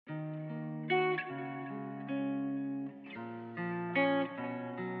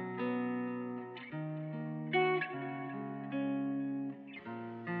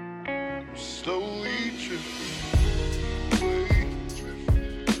slowly drifting away,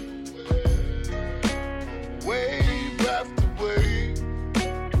 wave after wave,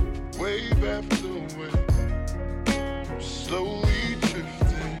 wave after wave, slowly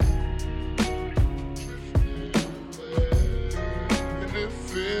drifting, and it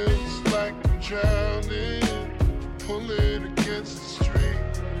feels like I'm drowning, pulling against the street,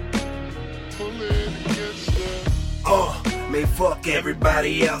 pulling against the Man, fuck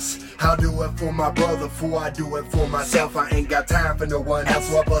everybody else. I'll do it for my brother before I do it for myself. I ain't got time for no one else,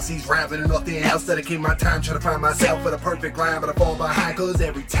 so I bust these rhymes and nothing else. Dedicate my time trying to find myself for the perfect line, but I fall behind, cause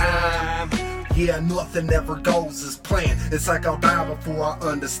every time, yeah, nothing ever goes as planned. It's like I'll die before I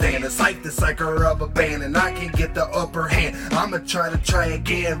understand. It's like the cycle of a band and I can't get the upper hand. I'ma try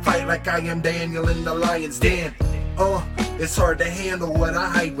again, fight like I am Daniel in the lion's den. It's hard to handle what I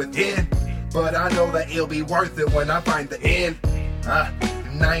hide within, but I know that it'll be worth it when I find the end.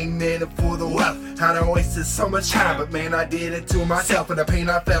 And I ain't in it for the wealth. I done wasted so much time, but man, I did it to myself. And the pain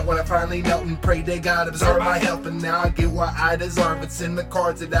I felt when I finally knelt and prayed that God observe my help. And now I get what I deserve. It's in the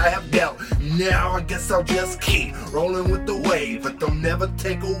cards that I have dealt. Now I guess I'll just keep rolling with the wave, but they'll never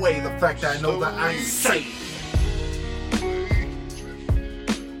take away the fact I know that I'm safe.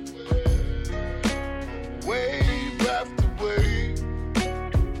 wave after wave,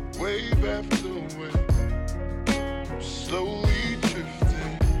 wave after wave, slowly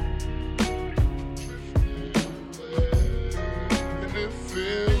drifting, and it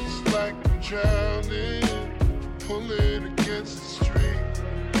feels like I'm drowning, pulling against the street,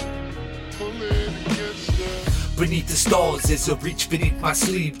 pulling against the beneath the stars, there's a reach beneath my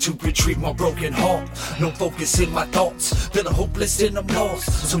sleeve to retrieve my broken heart. No focus in my thoughts, feeling hopeless and I'm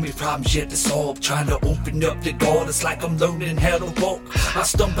lost. So many problems yet to solve, trying to open up the door. It's like I'm learning how to walk. I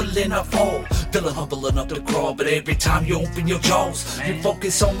stumble and I fall, feeling humble enough to crawl. But every time you open your jaws, you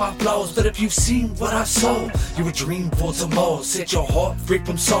focus on my flaws. But if you've seen what I saw, you're a dream for tomorrow. Set your heart free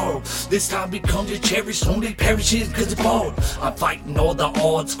from sorrow. This time becomes your cherished, only perishes cause it's bored. I'm fighting all the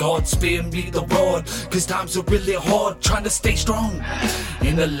odds, God spare me the rod. Cause times are really hard, trying to stay strong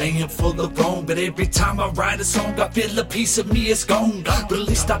in a land full of wrong. But every time I write a song, I feel a piece of me is gone. But at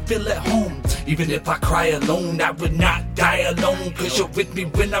least I feel at home. Even if I cry alone, I would not die alone. Cause you're with me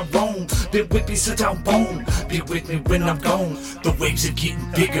when I roam, been with me since I'm born. Be with me when I'm gone. The waves are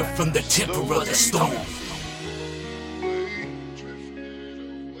getting bigger from the temper of the storm.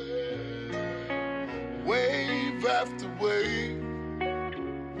 wave after wave,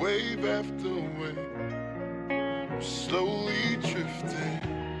 wave after wave, slowly drifting,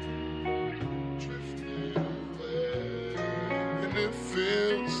 and it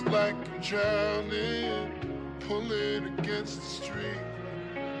feels like I'm drowning, pulling against the street,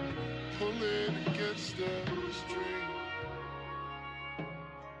 pulling against the street.